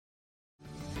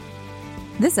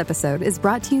This episode is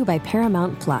brought to you by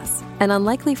Paramount Plus. An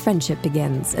unlikely friendship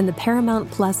begins in the Paramount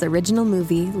Plus original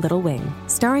movie Little Wing,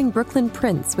 starring Brooklyn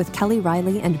Prince with Kelly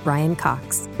Riley and Brian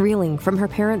Cox. Reeling from her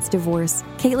parents' divorce,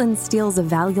 Caitlin steals a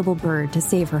valuable bird to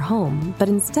save her home, but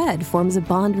instead forms a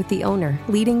bond with the owner,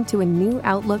 leading to a new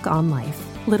outlook on life.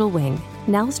 Little Wing,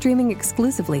 now streaming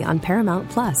exclusively on Paramount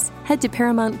Plus. Head to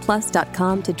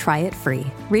ParamountPlus.com to try it free.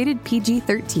 Rated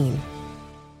PG-13.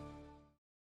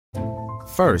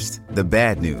 First, the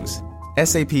bad news.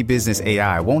 SAP Business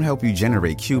AI won't help you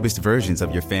generate cubist versions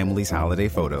of your family's holiday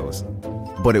photos.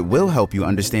 But it will help you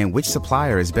understand which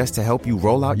supplier is best to help you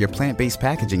roll out your plant-based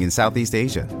packaging in Southeast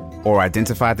Asia, or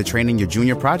identify the training your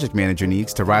junior project manager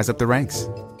needs to rise up the ranks,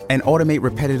 and automate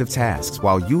repetitive tasks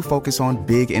while you focus on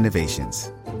big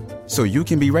innovations, so you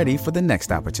can be ready for the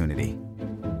next opportunity.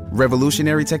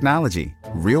 Revolutionary technology,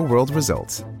 real-world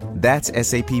results. That's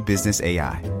SAP Business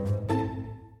AI.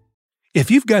 If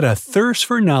you've got a thirst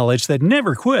for knowledge that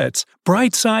never quits,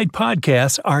 Brightside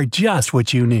Podcasts are just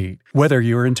what you need. Whether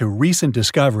you're into recent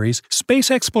discoveries, space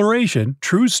exploration,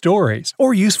 true stories,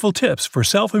 or useful tips for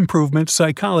self-improvement,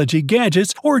 psychology,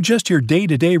 gadgets, or just your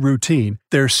day-to-day routine,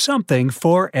 there's something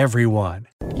for everyone.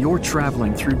 You're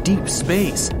traveling through deep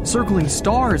space, circling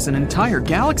stars and entire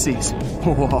galaxies.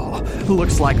 Whoa,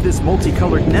 looks like this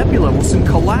multicolored nebula will soon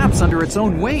collapse under its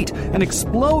own weight and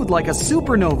explode like a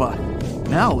supernova.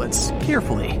 Now let's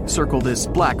carefully circle this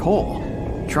black hole.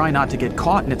 Try not to get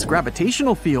caught in its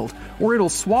gravitational field, or it'll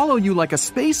swallow you like a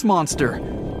space monster.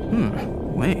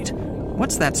 Wait,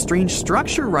 what's that strange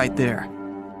structure right there?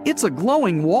 It's a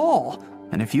glowing wall,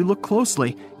 and if you look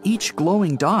closely, each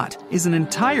glowing dot is an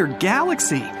entire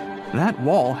galaxy. That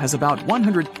wall has about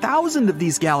 100,000 of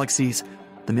these galaxies.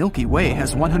 The Milky Way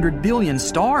has 100 billion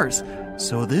stars.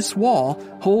 So this wall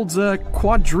holds a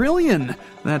quadrillion,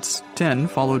 that's 10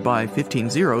 followed by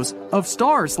 15 zeros, of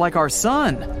stars like our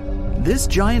sun. This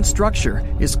giant structure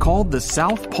is called the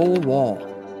South Pole Wall.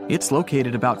 It's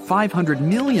located about 500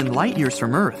 million light years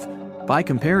from Earth. By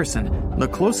comparison, the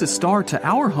closest star to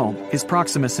our home is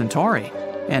Proxima Centauri,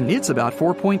 and it's about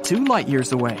 4.2 light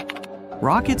years away.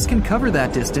 Rockets can cover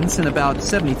that distance in about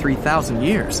 73,000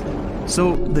 years.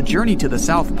 So the journey to the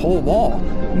South Pole Wall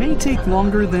may take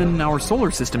longer than our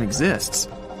solar system exists.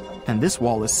 And this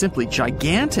wall is simply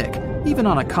gigantic, even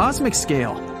on a cosmic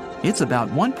scale. It's about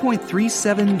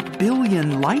 1.37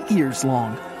 billion light years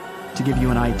long. To give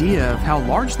you an idea of how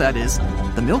large that is,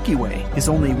 the Milky Way is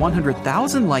only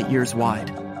 100,000 light years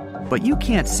wide. But you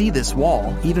can't see this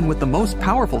wall even with the most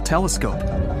powerful telescope.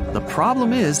 The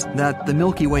problem is that the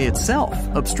Milky Way itself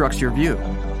obstructs your view.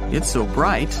 It's so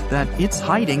bright that it's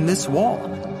hiding this wall.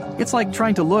 It's like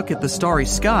trying to look at the starry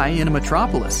sky in a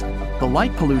metropolis. The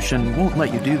light pollution won't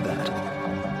let you do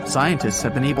that. Scientists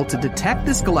have been able to detect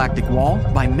this galactic wall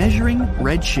by measuring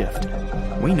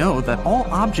redshift. We know that all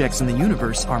objects in the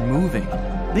universe are moving.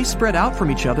 They spread out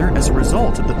from each other as a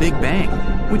result of the Big Bang,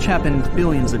 which happened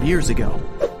billions of years ago.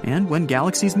 And when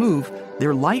galaxies move,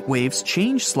 their light waves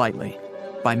change slightly.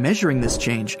 By measuring this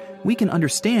change, we can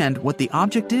understand what the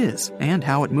object is and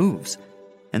how it moves.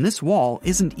 And this wall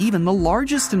isn't even the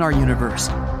largest in our universe.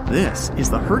 This is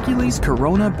the Hercules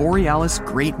Corona Borealis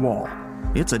Great Wall.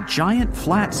 It's a giant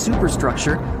flat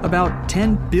superstructure about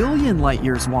 10 billion light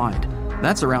years wide.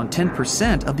 That's around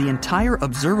 10% of the entire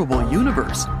observable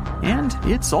universe. And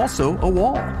it's also a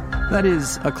wall. That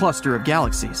is, a cluster of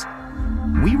galaxies.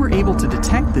 We were able to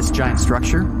detect this giant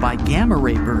structure by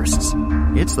gamma-ray bursts.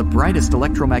 It's the brightest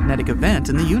electromagnetic event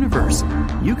in the universe.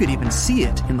 You could even see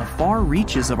it in the far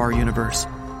reaches of our universe.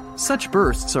 Such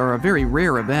bursts are a very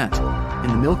rare event.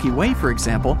 In the Milky Way, for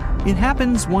example, it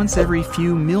happens once every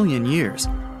few million years.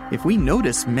 If we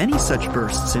notice many such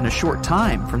bursts in a short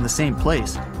time from the same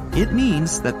place, it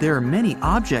means that there are many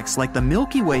objects like the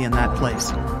Milky Way in that place.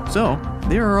 So,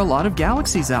 there are a lot of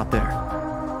galaxies out there.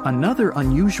 Another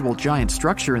unusual giant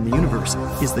structure in the universe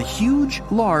is the Huge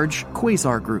Large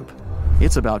Quasar Group.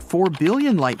 It's about 4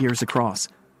 billion light years across.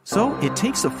 So it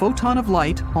takes a photon of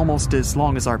light almost as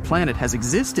long as our planet has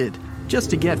existed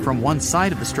just to get from one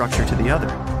side of the structure to the other.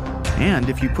 And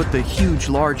if you put the Huge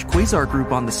Large Quasar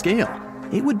Group on the scale,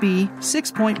 it would be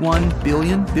 6.1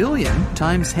 billion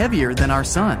times heavier than our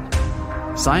sun.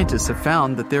 Scientists have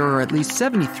found that there are at least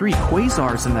 73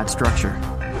 quasars in that structure.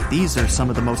 These are some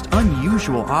of the most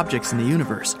unusual objects in the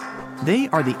universe. They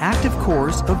are the active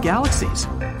cores of galaxies.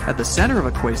 At the center of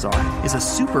a quasar is a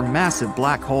supermassive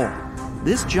black hole.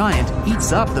 This giant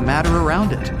eats up the matter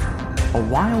around it. A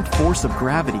wild force of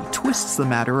gravity twists the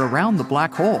matter around the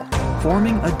black hole,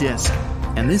 forming a disk.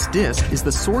 And this disk is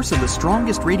the source of the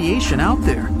strongest radiation out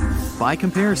there. By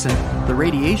comparison, the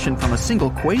radiation from a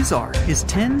single quasar is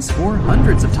tens or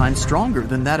hundreds of times stronger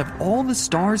than that of all the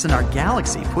stars in our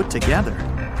galaxy put together.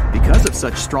 Because of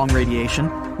such strong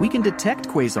radiation, we can detect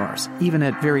quasars even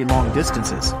at very long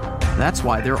distances. That's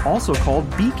why they're also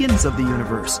called beacons of the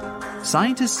universe.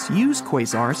 Scientists use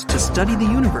quasars to study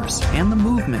the universe and the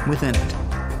movement within it.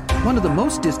 One of the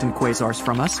most distant quasars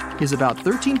from us is about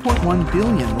 13.1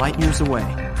 billion light-years away.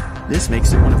 This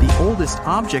makes it one of the oldest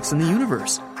objects in the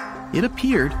universe. It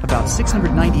appeared about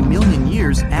 690 million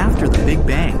years after the Big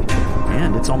Bang,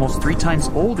 and it's almost 3 times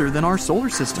older than our solar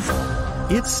system.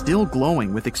 It's still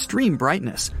glowing with extreme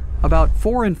brightness, about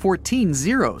 4 and 14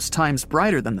 zeros times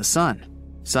brighter than the sun.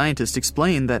 Scientists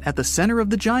explain that at the center of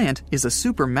the giant is a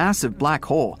supermassive black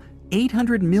hole,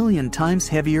 800 million times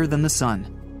heavier than the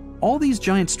sun. All these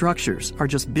giant structures are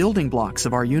just building blocks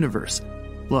of our universe.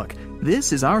 Look,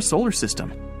 this is our solar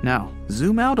system. Now,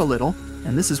 zoom out a little,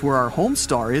 and this is where our home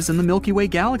star is in the Milky Way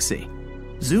galaxy.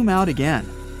 Zoom out again.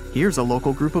 Here's a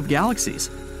local group of galaxies.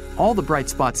 All the bright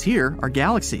spots here are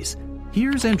galaxies.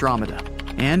 Here's Andromeda,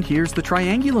 and here's the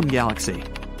Triangulum galaxy,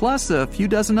 plus a few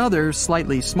dozen other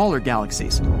slightly smaller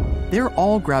galaxies. They're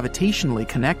all gravitationally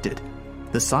connected.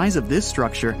 The size of this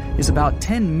structure is about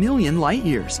 10 million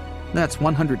light-years. That's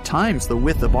 100 times the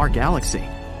width of our galaxy.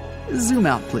 Zoom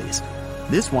out, please.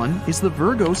 This one is the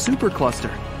Virgo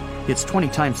supercluster. It's 20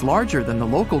 times larger than the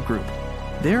local group.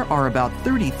 There are about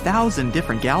 30,000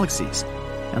 different galaxies,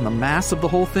 and the mass of the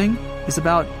whole thing is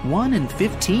about 1 in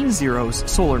 15 zeros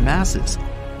solar masses.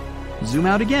 Zoom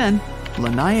out again.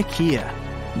 Laniakea.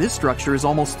 This structure is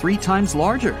almost 3 times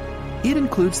larger. It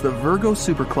includes the Virgo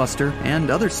supercluster and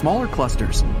other smaller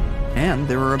clusters. And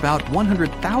there are about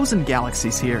 100,000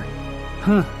 galaxies here.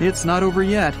 It's not over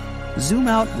yet. Zoom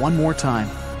out one more time.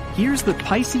 Here's the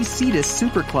Pisces Cetus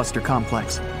supercluster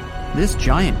complex. This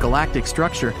giant galactic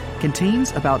structure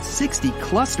contains about 60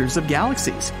 clusters of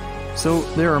galaxies. So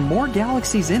there are more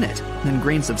galaxies in it than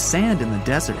grains of sand in the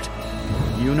desert.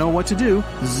 You know what to do.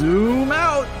 Zoom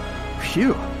out!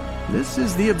 Phew! This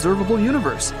is the observable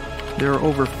universe. There are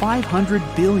over 500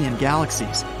 billion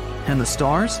galaxies. And the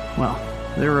stars? Well,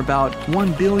 there are about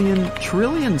 1 billion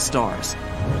trillion stars.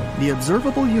 The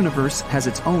observable universe has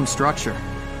its own structure.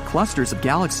 Clusters of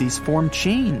galaxies form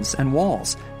chains and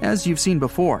walls, as you've seen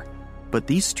before. But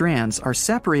these strands are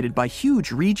separated by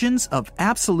huge regions of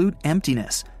absolute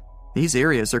emptiness. These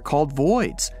areas are called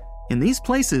voids. In these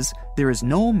places, there is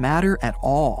no matter at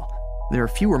all. There are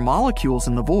fewer molecules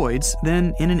in the voids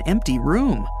than in an empty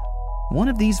room. One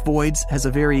of these voids has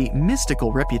a very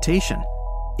mystical reputation.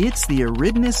 It's the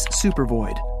Eridanus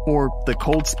supervoid, or the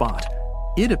cold spot.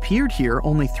 It appeared here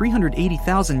only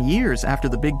 380,000 years after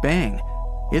the Big Bang.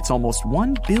 It's almost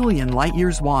 1 billion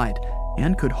light-years wide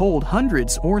and could hold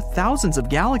hundreds or thousands of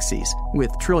galaxies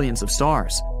with trillions of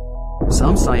stars.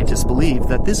 Some scientists believe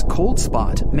that this cold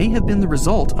spot may have been the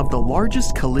result of the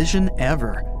largest collision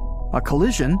ever, a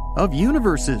collision of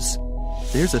universes.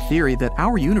 There's a theory that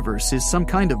our universe is some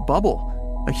kind of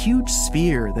bubble, a huge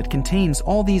sphere that contains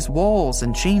all these walls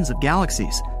and chains of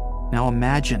galaxies. Now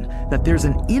imagine that there's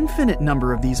an infinite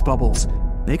number of these bubbles.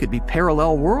 They could be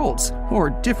parallel worlds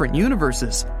or different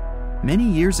universes. Many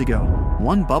years ago,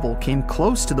 one bubble came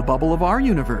close to the bubble of our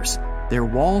universe. Their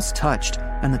walls touched,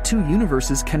 and the 2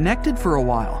 universes connected for a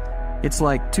while. It's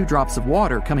like 2 drops of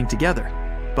water coming together.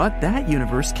 But that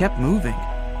universe kept moving.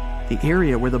 The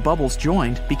area where the bubbles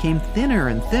joined became thinner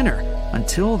and thinner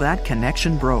until that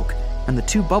connection broke, and the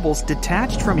 2 bubbles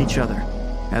detached from each other.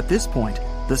 At this point,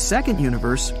 the second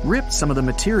universe ripped some of the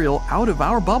material out of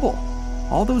our bubble.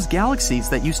 All those galaxies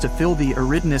that used to fill the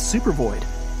Eridanus supervoid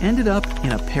ended up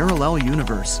in a parallel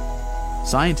universe.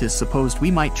 Scientists supposed we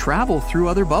might travel through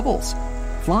other bubbles.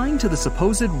 Flying to the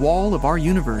supposed wall of our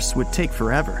universe would take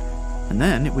forever, and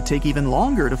then it would take even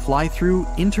longer to fly through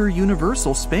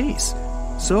interuniversal space.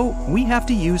 So we have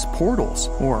to use portals,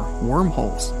 or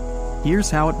wormholes. Here's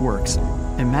how it works.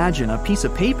 Imagine a piece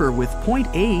of paper with point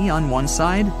A on one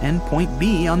side and point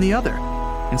B on the other.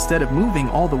 Instead of moving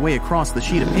all the way across the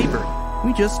sheet of paper,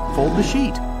 we just fold the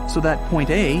sheet so that point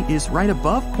A is right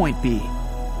above point B.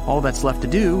 All that's left to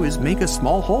do is make a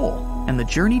small hole, and the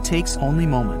journey takes only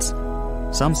moments.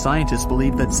 Some scientists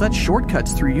believe that such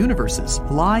shortcuts through universes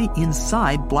lie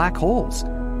inside black holes.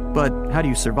 But how do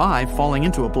you survive falling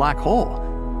into a black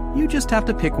hole? You just have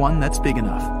to pick one that's big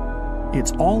enough.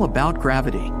 It's all about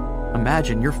gravity.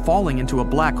 Imagine you're falling into a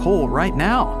black hole right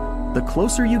now. The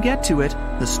closer you get to it,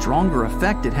 the stronger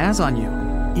effect it has on you.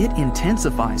 It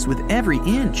intensifies with every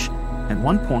inch. At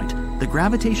one point, the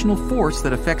gravitational force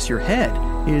that affects your head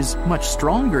is much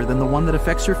stronger than the one that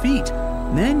affects your feet.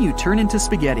 Then you turn into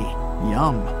spaghetti.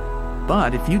 Yum.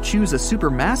 But if you choose a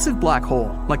supermassive black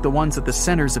hole, like the ones at the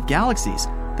centers of galaxies,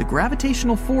 the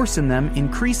gravitational force in them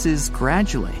increases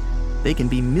gradually. They can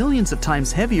be millions of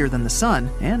times heavier than the sun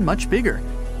and much bigger,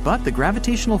 but the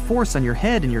gravitational force on your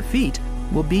head and your feet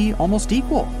will be almost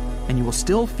equal, and you will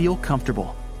still feel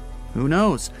comfortable. Who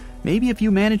knows? Maybe if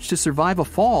you managed to survive a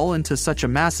fall into such a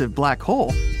massive black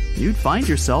hole, you'd find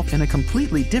yourself in a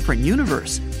completely different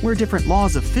universe where different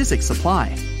laws of physics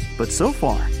apply. But so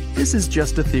far, this is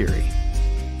just a theory.